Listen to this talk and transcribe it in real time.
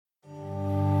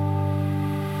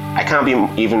I can't be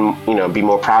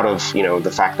more proud of,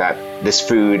 the fact that this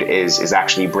food is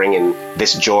actually bringing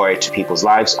this joy to people's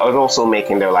lives, and also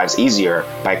making their lives easier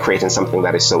by creating something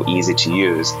that is so easy to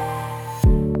use.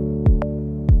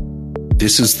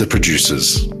 This is The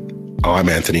Producers. I'm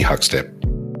Anthony Huckstep.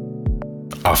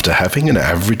 After having an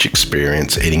average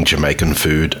experience eating Jamaican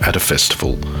food at a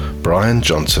festival, Brian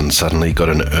Johnson suddenly got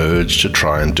an urge to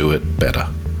try and do it better.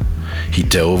 He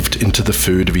delved into the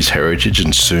food of his heritage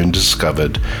and soon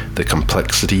discovered the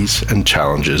complexities and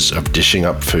challenges of dishing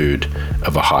up food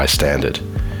of a high standard.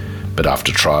 But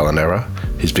after trial and error,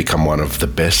 he's become one of the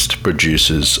best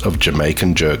producers of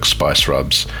Jamaican jerk spice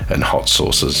rubs and hot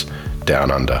sauces down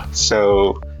under.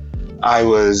 So I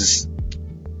was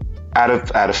at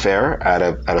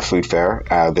a food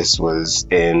fair. This was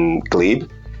in Glebe,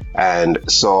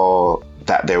 and saw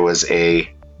that there was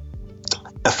a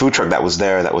food truck that was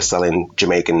there that was selling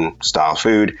Jamaican style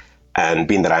food. And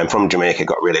being that I'm from Jamaica,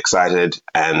 got really excited,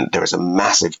 and there was a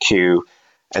massive queue.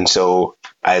 And so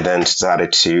I then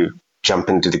decided to jump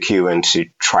into the queue and to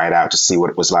try it out to see what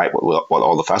it was like, what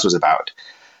all the fuss was about.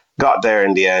 Got there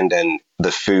in the end, and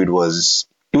the food was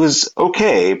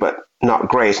okay, but not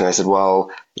great. And I said, well,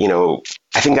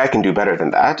 I think I can do better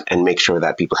than that and make sure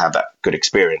that people have that good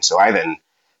experience. So I then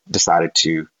decided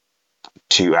to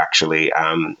actually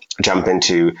jump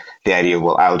into the idea of,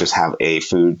 well, I'll just have a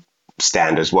food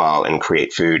stand as well and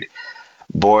create food.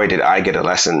 Boy, did I get a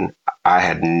lesson. I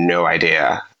had no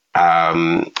idea.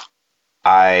 By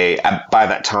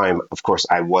that time, of course,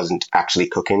 I wasn't actually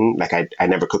cooking. Like I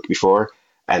never cooked before.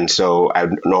 And so I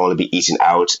would normally be eating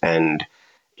out, and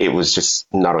it was just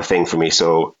not a thing for me.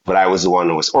 So, but I was the one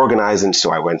who was organizing.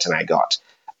 So I went and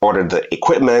ordered the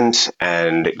equipment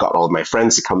and got all of my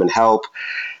friends to come and help.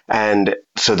 And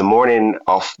so the morning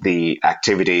of the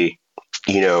activity,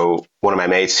 one of my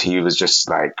mates, he was just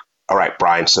like, all right,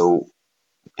 Brian, so,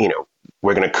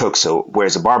 we're going to cook. So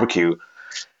where's the barbecue?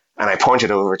 And I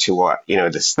pointed over to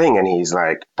this thing, and he's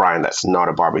like, Brian, that's not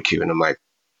a barbecue. And I'm like,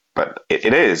 but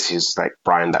it is. He's like,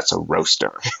 Brian, that's a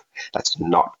roaster. That's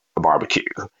not a barbecue.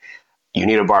 You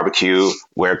need a barbecue.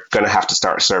 We're going to have to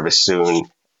start service soon.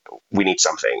 We need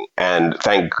something. And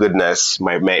thank goodness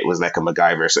my mate was like a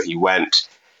MacGyver. So he went,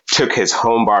 took his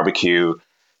home barbecue,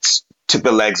 took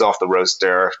the legs off the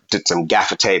roaster, did some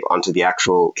gaffer tape onto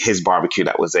his barbecue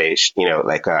that was a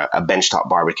benchtop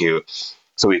barbecue,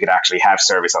 so we could actually have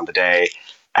service on the day.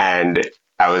 And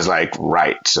I was like,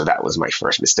 right. So that was my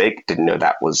first mistake. Didn't know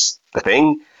that was the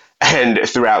thing. And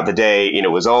throughout the day, it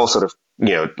was all sort of,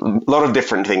 a lot of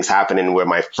different things happening where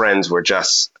my friends were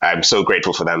I'm so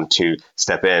grateful for them to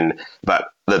step in. But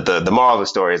the moral of the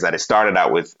story is that it started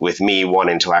out with me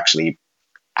wanting to actually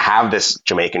have this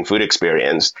Jamaican food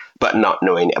experience, but not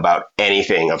knowing about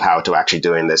anything of how to actually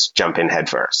doing this, jump in head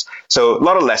first. So a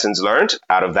lot of lessons learned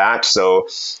out of that. So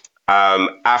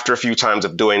after a few times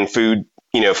of doing food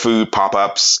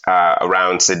pop-ups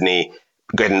around Sydney,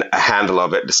 getting a handle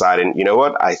of it, deciding,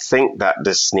 what, I think that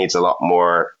this needs a lot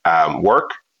more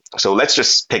work. So let's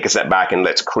just take a step back and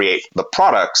let's create the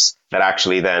products that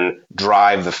actually then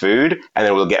drive the food, and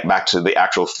then we'll get back to the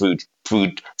actual food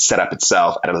setup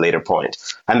itself at a later point.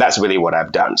 And that's really what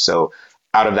I've done. So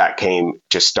out of that came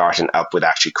just starting up with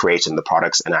actually creating the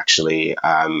products and actually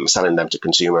selling them to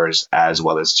consumers as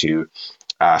well as to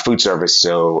food service.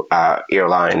 So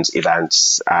airlines,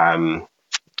 events,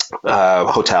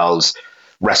 hotels,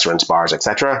 restaurants, bars,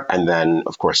 etc. And then,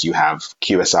 of course, you have some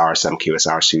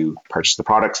QSRs who purchase the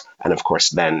products, and of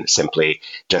course, then simply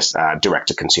just direct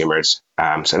to consumers.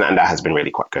 And that has been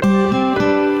really quite good.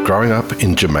 Growing up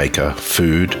in Jamaica,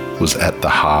 food was at the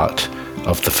heart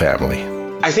of the family.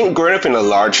 I think growing up in a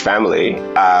large family,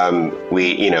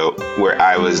 where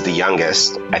I was the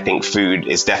youngest, I think food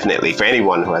is definitely, for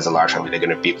anyone who has a large family, they're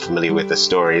going to be familiar with the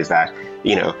stories that,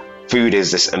 food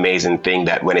is this amazing thing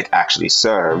that when it's actually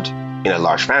served in a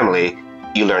large family,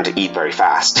 you learn to eat very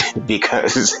fast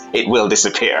because it will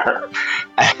disappear.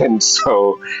 And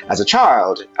so as a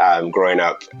child, growing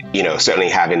up, certainly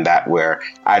having that where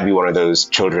I'd be one of those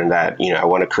children that, I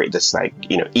want to create this,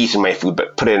 eating my food,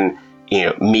 but put in,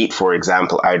 meat, for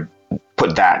example, I'd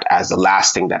put that as the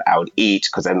last thing that I would eat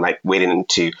because I'm waiting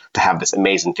to have this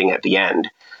amazing thing at the end.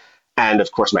 And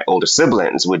of course, my older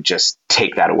siblings would just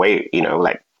take that away,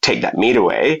 take that meat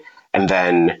away. And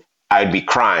then I'd be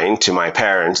crying to my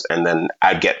parents, and then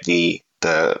I'd get the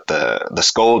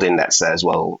scolding that says,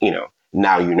 well,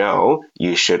 now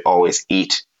you should always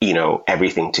eat,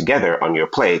 everything together on your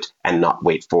plate and not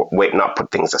not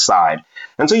put things aside.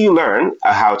 And so you learn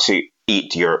how to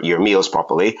eat your meals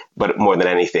properly, but more than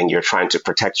anything, you're trying to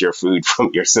protect your food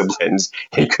from your siblings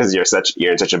because you're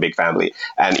in such a big family,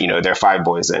 and there are 5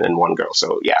 boys and 1 girl.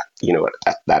 So yeah, you know what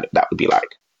that would be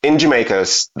like. In Jamaica,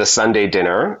 the Sunday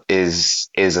dinner is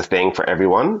a thing for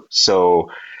everyone.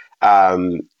 So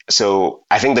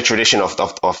I think the tradition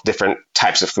of different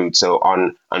types of food. So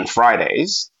on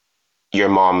Fridays, your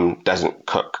mom doesn't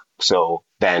cook. So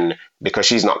then, because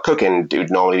she's not cooking, you'd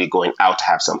normally be going out to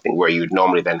have something, where you'd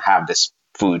normally then have this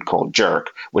food called jerk,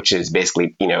 which is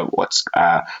basically, what's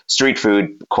street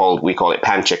food called, we call it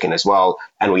pan chicken as well.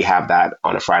 And we have that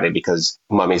on a Friday because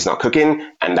mommy's not cooking,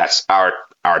 and that's our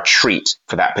treat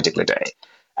for that particular day.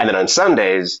 And then on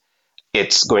Sundays,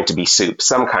 it's going to be soup,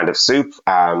 some kind of soup,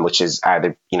 which is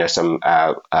either, some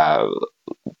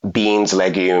beans,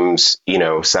 legumes,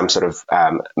 some sort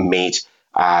of meat.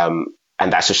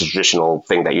 And that's just a traditional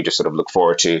thing that you just sort of look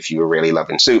forward to if you're really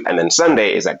loving soup. And then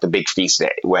Sunday is like the big feast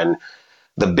day when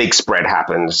the big spread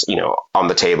happens, on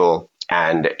the table.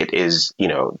 And it is,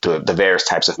 the various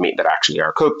types of meat that actually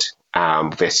are cooked,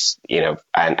 this,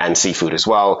 and seafood as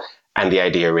well. And the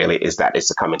idea really is that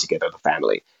it's a coming together of the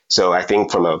family. So I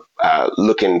think from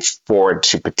looking forward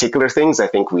to particular things, I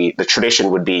think the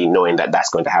tradition would be knowing that that's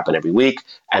going to happen every week.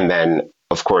 And then,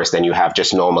 of course, then you have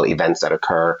just normal events that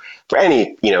occur for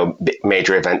any,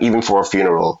 major event. Even for a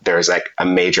funeral, there's like a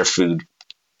major food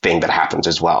thing that happens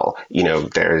as well.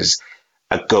 There's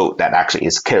a goat that actually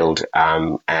is killed,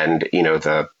 and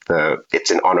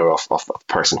it's in honor of a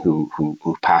person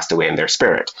who passed away in their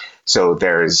spirit. So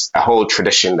there's a whole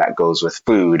tradition that goes with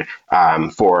food,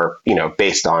 for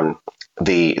based on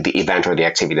the event or the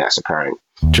activity that's occurring.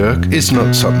 Jerk is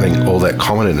not something all that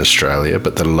common in Australia,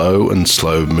 but the low and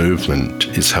slow movement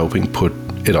is helping put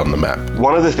it on the map.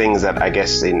 One of the things that I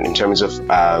guess in terms of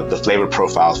the flavor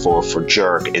profile for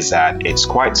jerk is that it's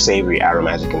quite savory,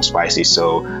 aromatic, and spicy.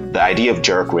 So the idea of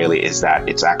jerk really is that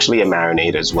it's actually a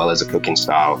marinade as well as a cooking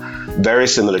style, very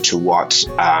similar to what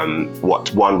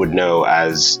one would know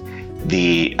as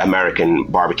the American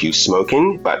barbecue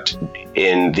smoking, but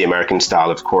in the American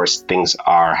style, of course, things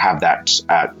have that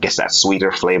that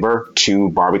sweeter flavor to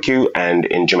barbecue, and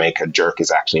in Jamaica, jerk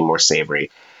is actually more savory.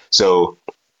 So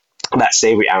that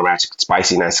savory, aromatic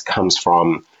spiciness comes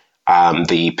from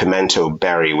the pimento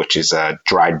berry, which is a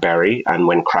dried berry, and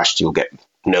when crushed, you'll get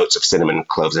notes of cinnamon,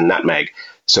 cloves, and nutmeg.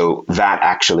 So that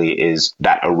actually is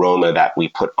that aroma that we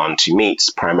put onto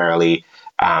meats, primarily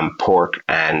pork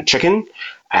and chicken.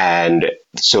 And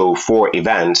so for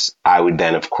events, I would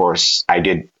then, of course, I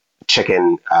did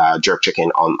jerk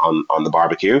chicken on the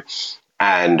barbecue,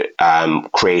 and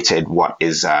created what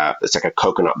is it's like a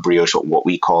coconut brioche, or what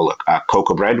we call a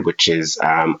cocoa bread, which is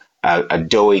a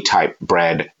doughy type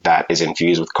bread that is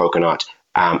infused with coconut,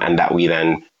 and that we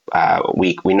then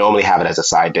we normally have it as a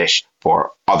side dish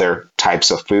for other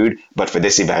types of food. But for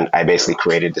this event, I basically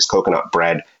created this coconut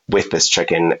bread with this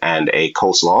chicken and a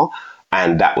coleslaw.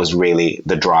 And that was really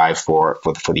the drive for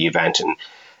the event. And,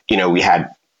 we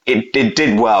had, it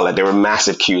did well. Like, there were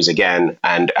massive queues again.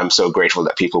 And I'm so grateful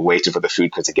that people waited for the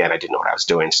food, because, again, I didn't know what I was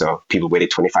doing. So people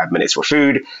waited 25 minutes for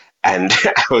food. And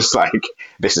I was like,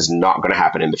 this is not going to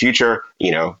happen in the future.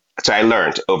 So I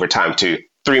learned over time to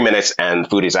 3 minutes and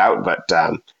food is out. But,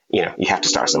 you have to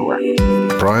start somewhere.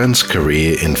 Brian's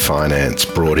career in finance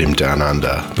brought him down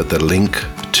under, but the link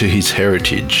to his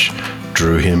heritage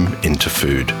drew him into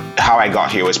food. How I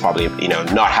got here was probably,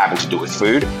 not having to do with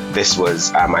food. This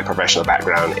was my professional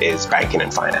background is banking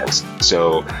and finance.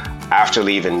 So after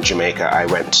leaving Jamaica, I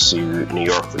went to New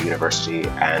York for university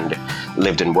and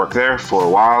lived and worked there for a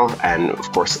while. And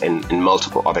of course, in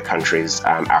multiple other countries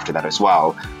after that as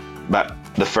well. But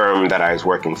the firm that I was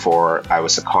working for, I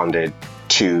was seconded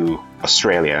to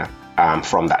Australia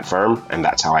from that firm. And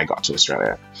that's how I got to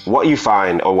Australia. What you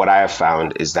find, or what I have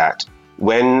found, is that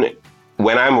when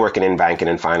I'm working in banking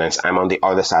and finance, I'm on the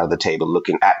other side of the table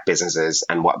looking at businesses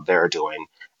and what they're doing.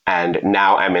 And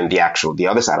now I'm in the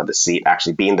other side of the seat,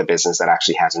 actually being the business that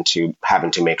actually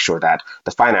having to make sure that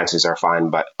the finances are fine,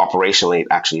 but operationally it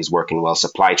actually is working well,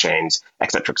 supply chains,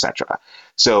 et cetera, et cetera.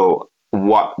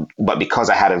 But because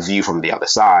I had a view from the other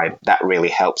side, that really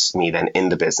helps me then in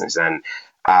the business. And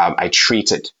I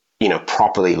treat it,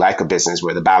 properly like a business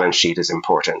where the balance sheet is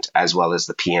important as well as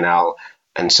the P&L.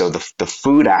 And so the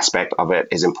food aspect of it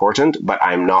is important, but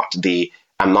I'm not the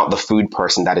food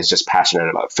person that is just passionate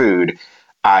about food.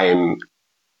 I'm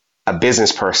a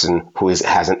business person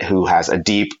who has a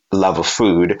deep love of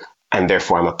food, and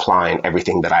therefore I'm applying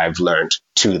everything that I've learned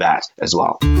to that as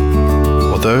well.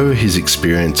 Although his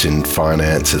experience in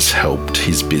finance has helped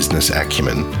his business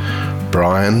acumen,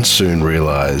 Brian soon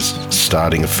realised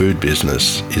starting a food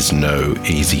business is no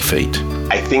easy feat.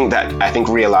 I think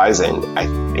realizing,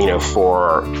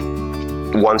 for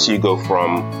once you go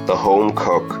from the home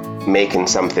cook making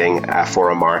something for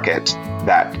a market,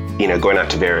 that, going out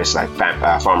to various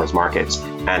farmers markets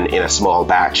and in a small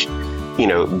batch,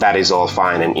 that is all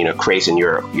fine, and creating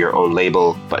your own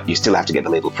label, but you still have to get the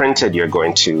label printed. You're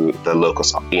going to the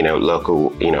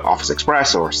local Office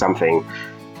Express or something.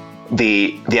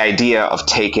 The idea of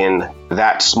taking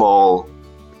that small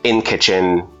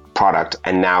in-kitchen product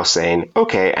and now saying,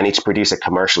 okay, I need to produce a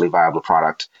commercially viable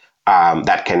product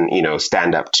that can,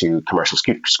 stand up to commercial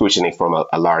scrutiny from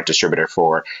a large distributor.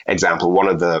 For example, one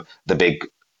of the big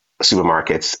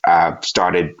supermarkets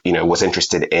was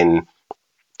interested in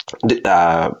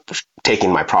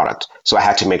taking my product. So I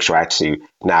had to make sure I had to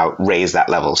now raise that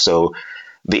level. So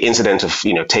the incident of,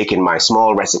 taking my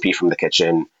small recipe from the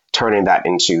kitchen, turning that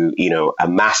into, a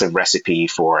massive recipe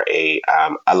for a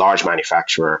large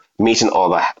manufacturer, meeting all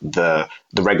the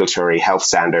regulatory health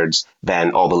standards,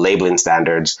 then all the labeling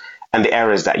standards, and the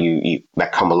errors that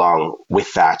that come along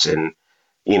with that. And,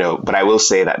 but I will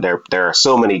say that there are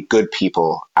so many good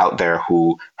people out there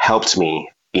who helped me,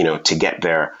 to get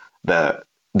there.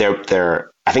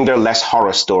 I think there are less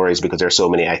horror stories because there are so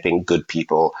many, I think, good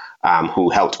people who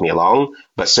helped me along.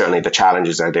 But certainly the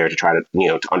challenges are there to try to,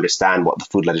 to understand what the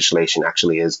food legislation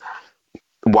actually is.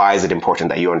 Why is it important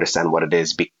that you understand what it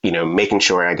is? Making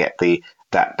sure I get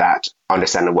that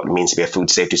understanding of what it means to be a food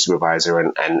safety supervisor,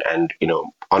 and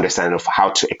understanding of how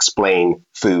to explain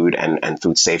food and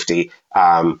food safety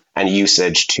and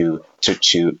usage to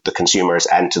the consumers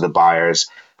and to the buyers.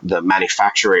 The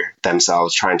manufacturer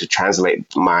themselves trying to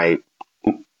translate my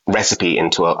recipe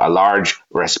into a large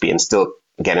recipe and still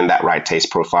getting that right taste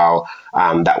profile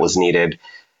that was needed.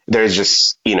 There's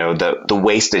just, the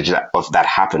wastage of that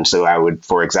happened. So I would,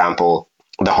 for example,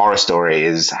 the horror story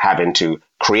is having to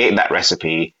create that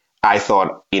recipe. I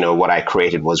thought, what I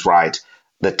created was right.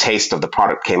 The taste of the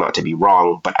product came out to be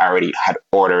wrong, but I already had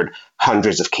ordered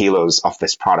hundreds of kilos of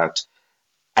this product.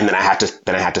 And then I had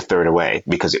to throw it away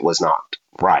because it was not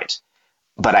right.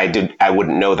 But I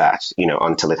wouldn't know that,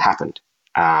 until it happened.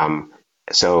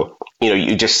 So,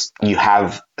 you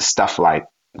have stuff like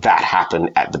that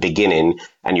happen at the beginning,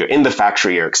 and you're in the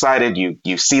factory, you're excited,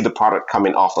 you see the product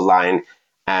coming off the line,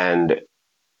 and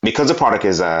because the product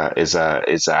is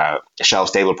a shelf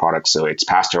stable product, so it's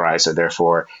pasteurized, so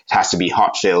therefore it has to be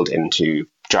hot filled into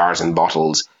jars and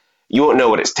bottles. You won't know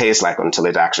what it tastes like until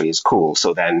it actually is cool.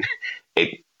 So then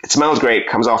it smells great,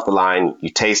 comes off the line, you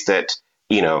taste it,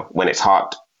 when it's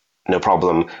hot, no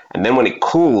problem. And then when it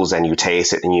cools and you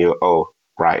taste it and oh,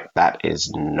 right, that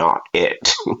is not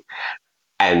it.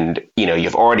 And,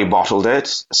 you've already bottled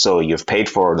it. So you've paid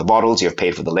for the bottles, you've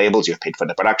paid for the labels, you've paid for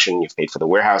the production, you've paid for the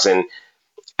warehousing,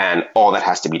 and all that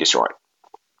has to be destroyed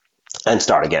and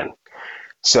start again.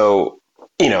 So,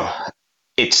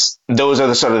 those are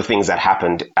the sort of things that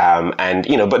happened.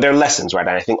 But they're lessons, right?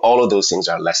 And I think all of those things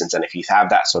are lessons. And if you have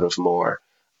that sort of more,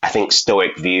 I think,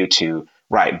 stoic view to,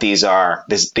 right,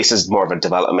 this is more of a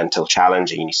developmental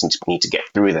challenge, and you need to get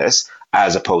through this,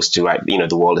 as opposed to, right,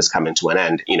 the world is coming to an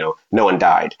end, no one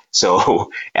died. So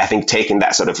I think taking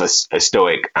that sort of a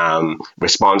stoic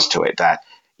response to it, that,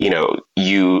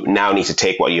 you now need to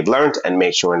take what you've learned and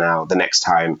make sure now the next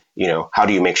time, how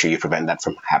do you make sure you prevent that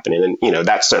from happening? And,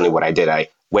 that's certainly what I did. I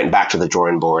went back to the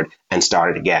drawing board and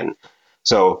started again.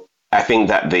 So I think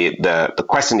that the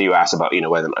question that you asked about,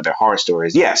 whether or not they're horror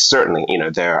stories, yes, certainly,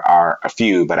 there are a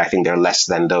few, but I think they're less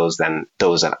than those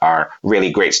that are really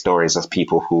great stories of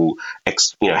people who,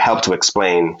 help to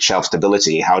explain shelf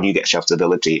stability. How do you get shelf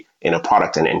stability in a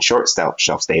product and ensure it's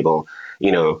shelf stable?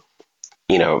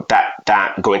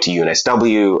 That going to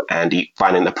UNSW and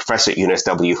finding a professor at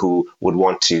UNSW who would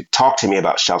want to talk to me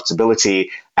about shelf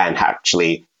stability and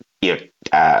actually,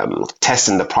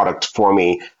 testing the product for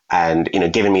me, and,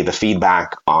 giving me the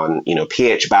feedback on,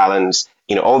 pH balance,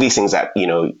 all these things that,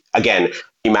 again,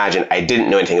 imagine I didn't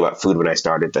know anything about food when I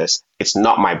started this. It's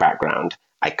not my background.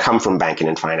 I come from banking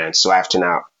and finance, so I have to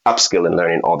now upskill in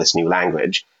learning all this new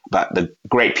language. But the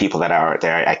great people that are out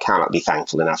there, I cannot be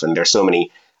thankful enough. And there's so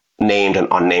many named and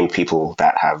unnamed people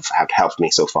that have helped me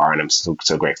so far, and I'm so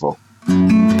grateful.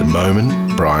 The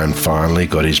moment Brian finally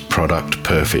got his product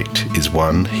perfect is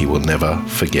one he will never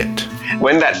forget.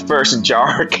 When that first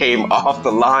jar came off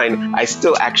the line, I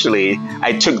took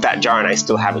that jar and I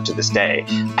still have it to this day.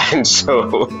 And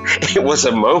so it was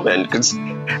a moment, because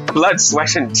blood,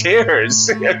 sweat, and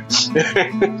tears.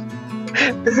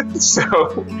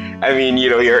 So, I mean,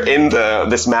 you're in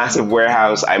this massive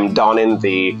warehouse. I'm donning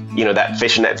that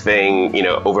fishnet thing,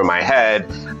 over my head.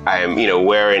 I'm,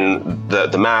 wearing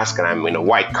the mask and I'm in a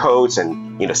white coat and,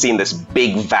 seeing this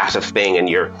big vat of thing, and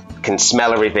you can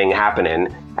smell everything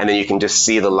happening. And then you can just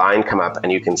see the line come up,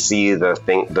 and you can see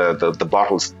the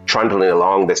bottles trundling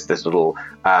along this little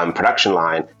production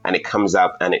line, and it comes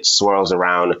up and it swirls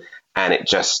around, and it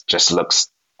just looks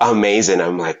amazing.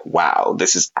 I'm like, wow,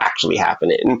 this is actually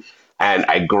happening. And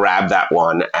I grab that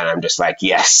one, and I'm just like,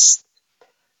 yes,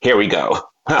 here we go.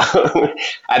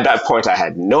 At that point, I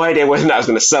had no idea whether I was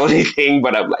going to sell anything,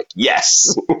 but I'm like,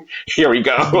 yes, here we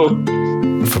go.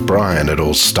 For Brian, it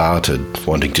all started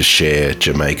wanting to share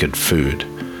Jamaican food,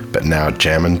 but now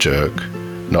Jammin Jerk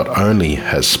not only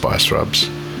has spice rubs,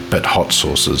 but hot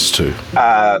sauces too.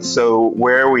 So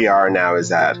where we are now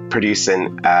is at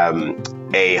producing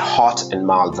a hot and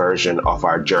mild version of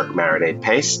our jerk marinade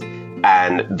paste.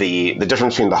 And the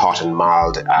difference between the hot and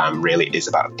mild really is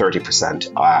about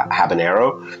 30%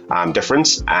 habanero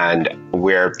difference. And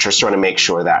we're just trying to make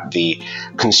sure that the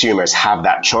consumers have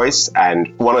that choice.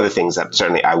 And one of the things that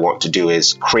certainly I want to do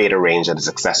is create a range that is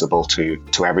accessible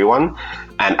to everyone.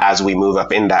 And as we move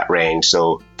up in that range,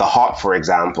 so the hot, for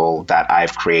example, that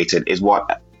I've created is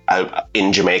what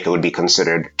in Jamaica would be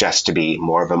considered just to be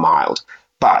more of a mild.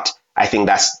 But I think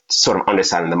that's sort of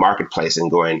understanding the marketplace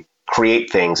and going, create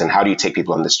things, and how do you take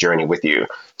people on this journey with you?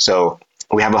 So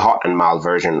we have a hot and mild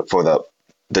version for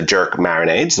the jerk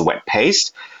marinades, the wet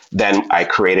paste. Then I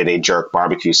created a jerk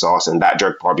barbecue sauce, and that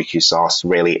jerk barbecue sauce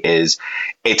really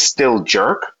it's still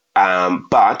jerk,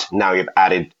 but now you've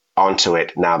added onto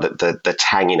it now the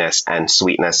tanginess and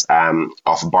sweetness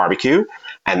of barbecue,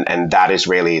 and that is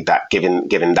really that given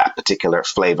that particular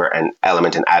flavor and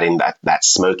element, and adding that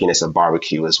smokiness of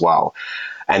barbecue as well.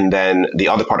 And then the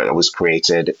other product that was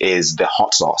created is the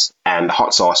hot sauce. And the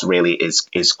hot sauce really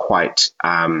is quite,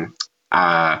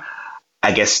 I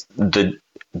guess the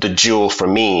jewel for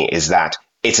me is that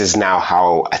it is now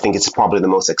how I think it's probably the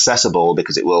most accessible,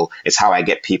 because it's how I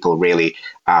get people really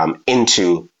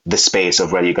into the space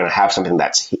of whether you're going to have something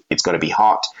it's going to be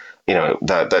hot,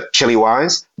 the chili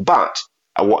wise, but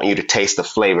I want you to taste the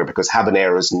flavor, because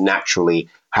habaneros naturally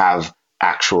have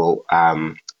actual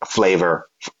flavor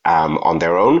on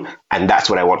their own. And that's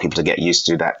what I want people to get used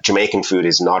to, that Jamaican food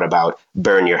is not about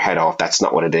burn your head off. That's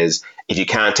not what it is. If you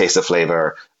can't taste the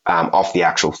flavor of the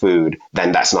actual food,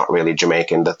 then that's not really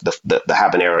Jamaican. The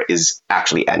habanero is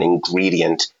actually an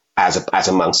ingredient as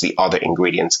amongst the other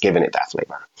ingredients, giving it that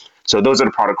flavor. So those are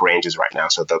the product ranges right now.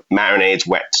 So the marinades,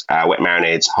 wet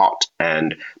marinades, hot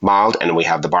and mild, and we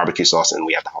have the barbecue sauce and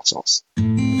we have the hot sauce.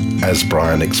 As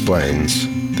Brian explains,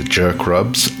 the jerk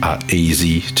rubs are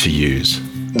easy to use.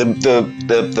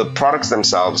 The products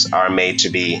themselves are made to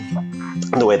be,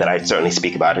 the way that I certainly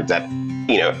speak about it, that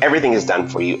everything is done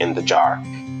for you in the jar.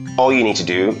 All you need to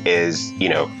do is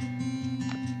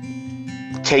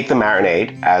take the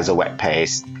marinade as a wet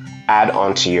paste, add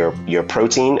onto your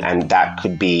protein, and that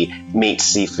could be meat,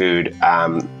 seafood,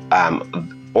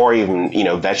 or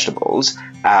even vegetables.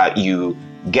 You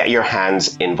get your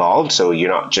hands involved, so you're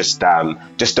not just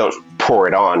don't pour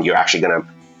it on. You're actually going to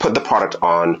put the product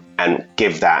on and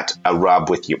give that a rub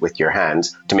with your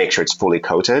hands to make sure it's fully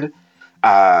coated.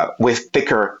 With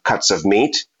thicker cuts of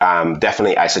meat,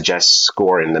 definitely I suggest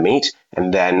scoring the meat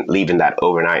and then leaving that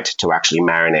overnight to actually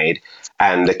marinate.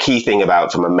 And the key thing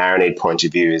from a marinade point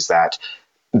of view is that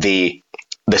the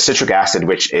citric acid,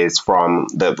 which is from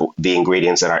the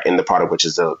ingredients that are in the product, which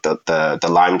is the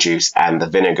lime juice and the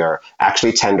vinegar,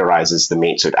 actually tenderizes the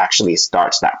meat. So it actually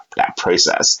starts that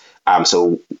process.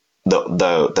 So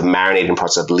the marinating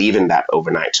process of leaving that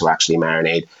overnight to actually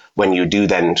marinate, when you do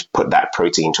then put that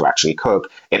protein to actually cook,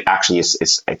 it actually is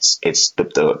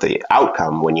the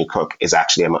outcome when you cook is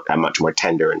actually a much more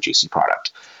tender and juicy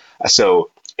product.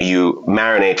 So you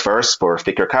marinate first for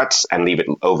thicker cuts and leave it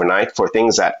overnight. For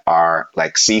things that are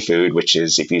like seafood, which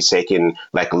is if you take in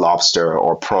like lobster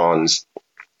or prawns,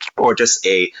 or just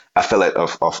a fillet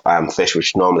of fish,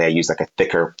 which normally I use like a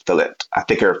thicker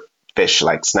fish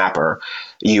like snapper,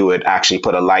 you would actually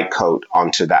put a light coat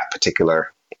onto that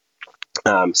particular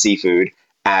seafood,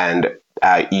 and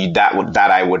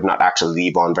that I would not actually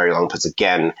leave on very long, because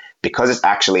again, because it's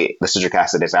actually the citric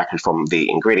acid is actually from the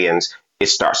ingredients, it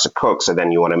starts to cook. So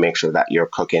then you want to make sure that you're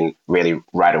cooking really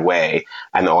right away,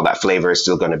 and all that flavor is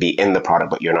still going to be in the product,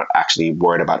 but you're not actually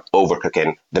worried about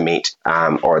overcooking the meat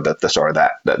or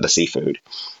the seafood.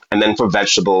 And then for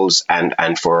vegetables and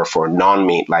for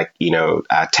non-meat, like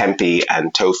tempeh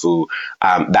and tofu,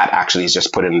 that actually is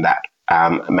just putting that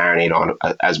marinade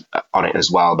on it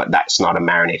as well, but that's not a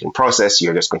marinating process.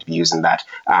 You're just going to be using that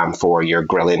for your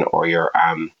grilling or your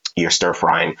you're stir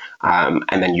frying, and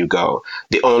then you go.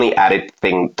 The only added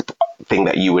thing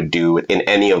that you would do with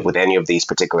any of these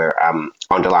particular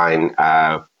underlying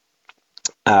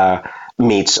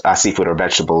meats, seafood, or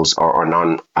vegetables, or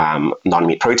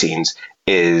non-meat proteins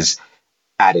is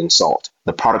add in salt.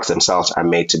 The products themselves are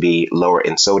made to be lower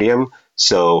in sodium,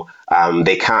 so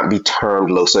they can't be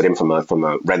termed low sodium from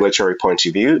a regulatory point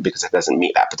of view because it doesn't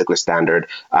meet that particular standard,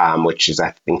 which is,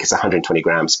 I think, it's 120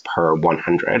 grams per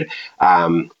 100.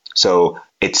 So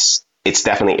it's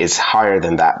definitely is higher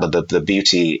than that. But the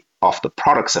beauty of the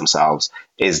products themselves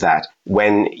is that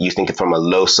when you think it from a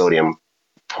low sodium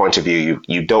point of view,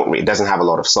 it doesn't have a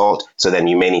lot of salt, so then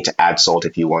you may need to add salt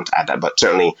if you want to add that. But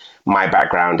certainly my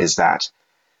background is that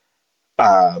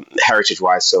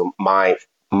heritage-wise, so my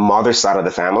mother's side of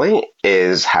the family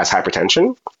has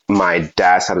hypertension. My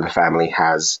dad's side of the family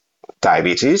has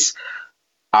diabetes.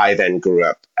 I then grew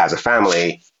up as a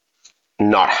family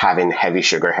not having heavy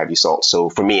sugar, heavy salt. So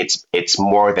for me, it's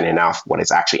more than enough what is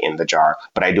actually in the jar.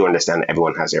 But I do understand that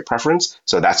everyone has their preference.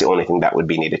 So that's the only thing that would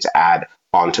be needed to add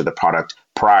onto the product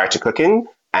prior to cooking.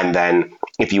 And then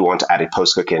if you want to add it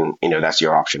post-cooking, that's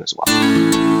your option as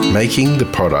well. Making the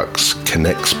products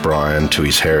connects Brian to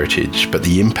his heritage, but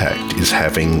the impact is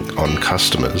having on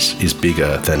customers is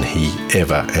bigger than he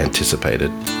ever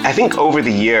anticipated. I think over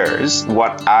the years,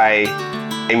 I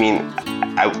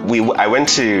went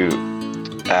to,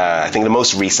 I think the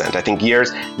most recent, I think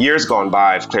years gone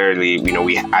by, I've clearly,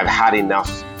 I've had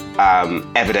enough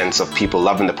evidence of people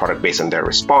loving the product based on their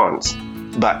response.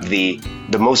 But the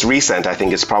most recent, I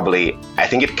think,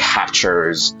 it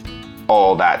captures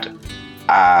all that,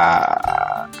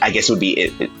 I guess would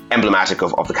be emblematic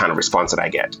of the kind of response that I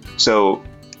get. So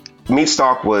Meat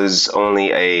Stock was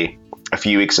only a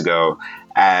few weeks ago,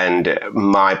 and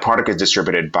my product is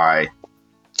distributed by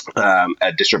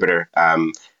a distributor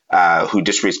who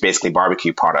distributes basically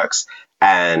barbecue products.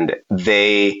 And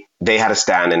they had a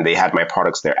stand, and they had my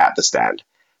products there at the stand.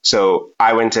 So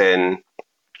I went in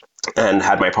and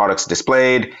had my products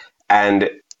displayed and,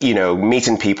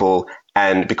 meeting people.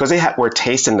 And because they were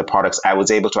tasting the products, I was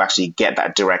able to actually get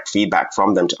that direct feedback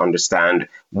from them to understand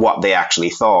what they actually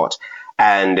thought.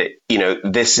 And,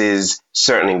 this is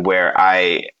certainly where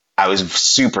I was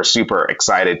super, super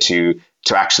excited to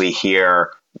actually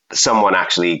hear someone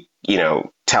actually,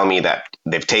 tell me that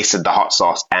they've tasted the hot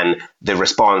sauce, and the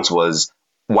response was,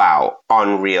 wow,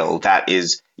 unreal. That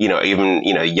is, even,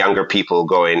 younger people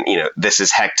going, this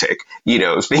is hectic,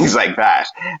 things like that.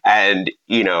 And,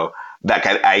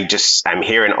 I'm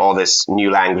hearing all this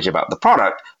new language about the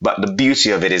product, but the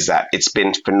beauty of it is that it's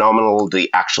been phenomenal. The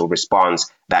actual response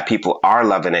that people are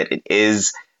loving it. It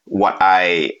is what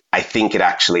I think it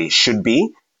actually should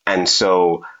be. And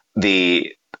so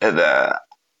the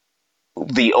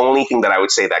only thing that I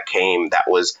would say that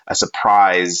was a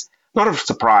surprise, not a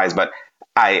surprise, but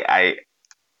I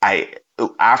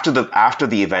after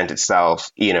the event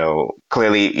itself,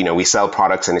 clearly, we sell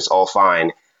products and it's all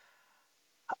fine.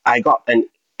 I got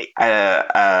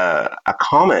a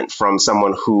comment from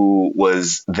someone who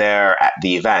was there at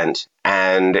the event,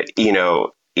 and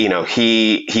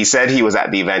he said he was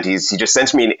at the event. He just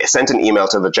sent an email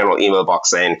to the general email box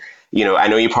saying, I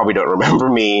know you probably don't remember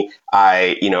me.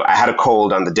 I had a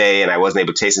cold on the day and I wasn't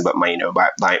able to taste it, but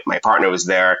my partner was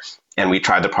there and we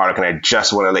tried the product, and I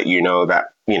just want to let you know that,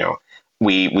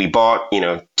 we bought,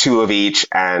 2 of each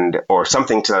or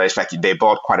something to that effect. They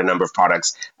bought quite a number of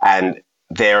products, and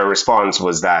their response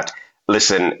was that,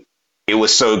 listen, it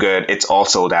was so good, it's all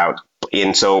sold out.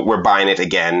 And so we're buying it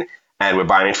again, and we're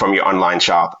buying it from your online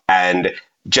shop, and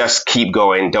just keep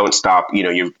going. Don't stop.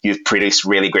 You've produced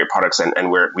really great products,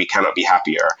 and we cannot be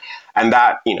happier. And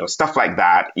that, stuff like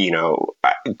that,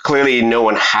 clearly no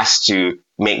one has to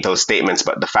make those statements,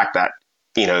 but the fact that,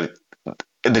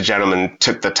 the gentleman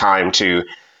took the time to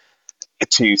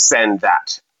send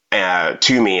that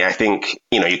to me, I think,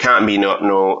 you can't be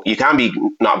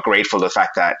not grateful to the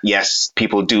fact that, yes,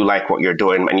 people do like what you're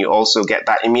doing. And you also get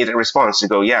that immediate response to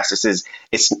go, yes,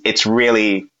 it's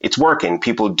working.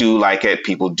 People do like it.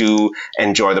 People do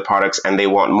enjoy the products and they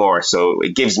want more. So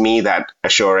it gives me that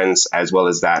assurance as well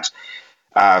as that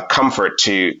comfort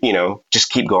to, just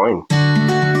keep going.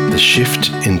 The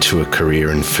shift into a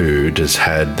career in food has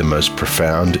had the most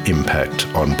profound impact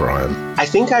on Brian. I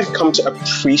think I've come to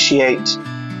appreciate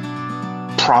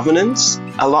provenance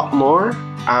a lot more,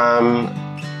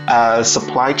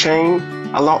 supply chain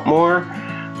a lot more,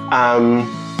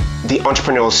 the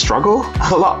entrepreneurial struggle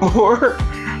a lot more.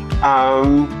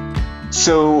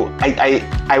 So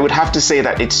I would have to say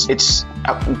that it's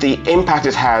the impact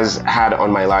it has had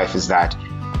on my life is that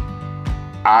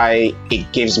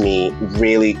it gives me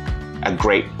really a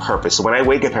great purpose. So when I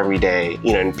wake up every day,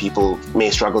 and people may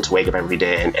struggle to wake up every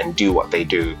day and do what they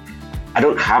do, I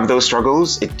don't have those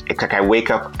struggles. It's like I wake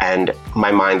up and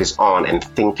my mind is on and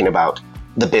thinking about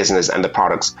the business and the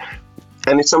products.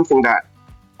 And it's something that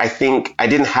I think I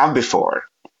didn't have before.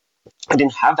 I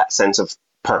didn't have that sense of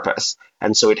purpose.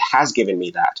 And so it has given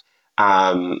me that.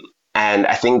 And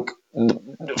I think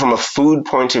from a food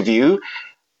point of view,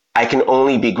 I can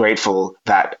only be grateful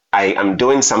that I am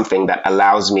doing something that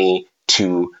allows me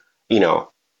to,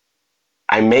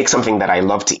 I make something that I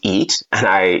love to eat, and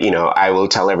I will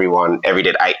tell everyone every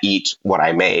day I eat what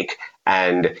I make.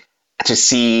 And to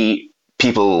see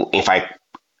people, if I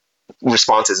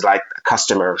responses like a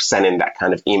customer sending that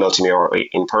kind of email to me or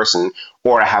in person,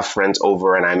 or I have friends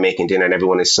over and I'm making dinner and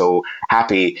everyone is so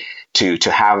happy to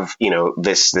have,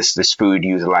 this food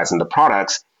utilizing the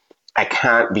products, I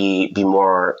can't be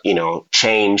more,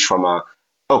 changed from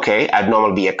okay, I'd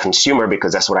normally be a consumer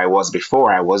because that's what I was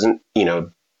before. I wasn't,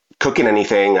 cooking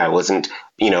anything. I wasn't,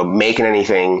 making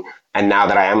anything. And now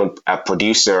that I am a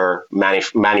producer,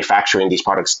 manufacturing these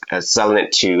products, selling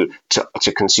it to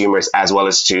consumers as well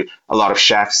as to a lot of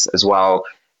chefs as well,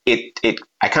 I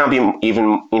can't be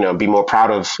more proud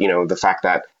of, the fact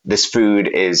that this food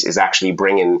is actually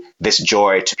bringing this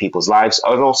joy to people's lives,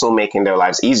 and also making their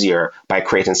lives easier by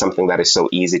creating something that is so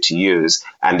easy to use,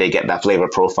 and they get that flavor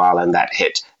profile and that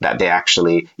hit that they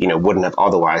actually, wouldn't have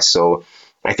otherwise. So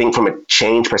I think from a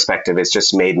change perspective, it's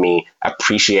just made me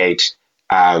appreciate,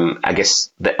 I guess,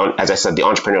 as I said, the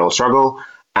entrepreneurial struggle.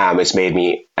 It's made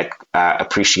me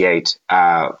appreciate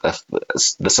the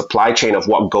supply chain of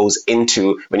what goes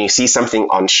into, when you see something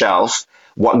on shelf,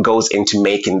 what goes into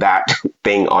making that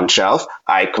thing on shelf.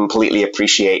 I completely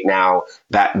appreciate now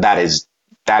that is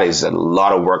a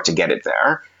lot of work to get it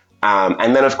there.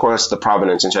 And then, of course, the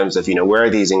provenance in terms of, where are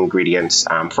these ingredients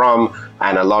from,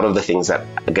 and a lot of the things that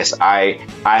I guess I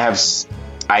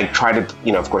try to,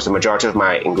 of course, the majority of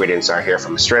my ingredients are here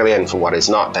from Australia, and for what is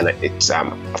not, then it's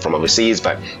from overseas,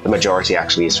 but the majority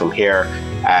actually is from here.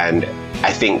 And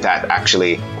I think that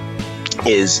actually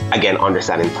is, again,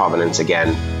 understanding provenance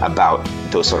again about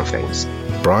those sort of things.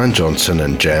 Brian Johnson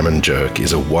and Jammin Jerk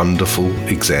is a wonderful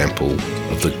example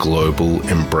of the global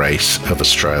embrace of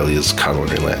Australia's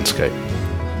culinary landscape.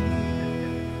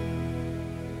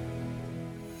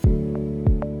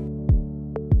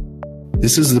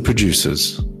 This is The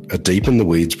Producers, a Deep in the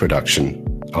Weeds production.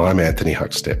 I'm Anthony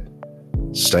Huckstep.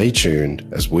 Stay tuned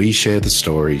as we share the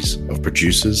stories of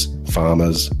producers,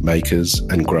 farmers, makers,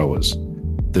 and growers,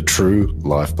 the true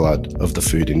lifeblood of the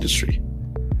food industry.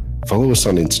 Follow us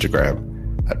on Instagram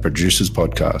at Producers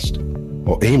Podcast,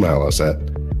 or email us at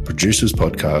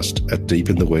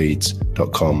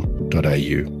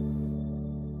producerspodcast@deepintheweeds.com.au.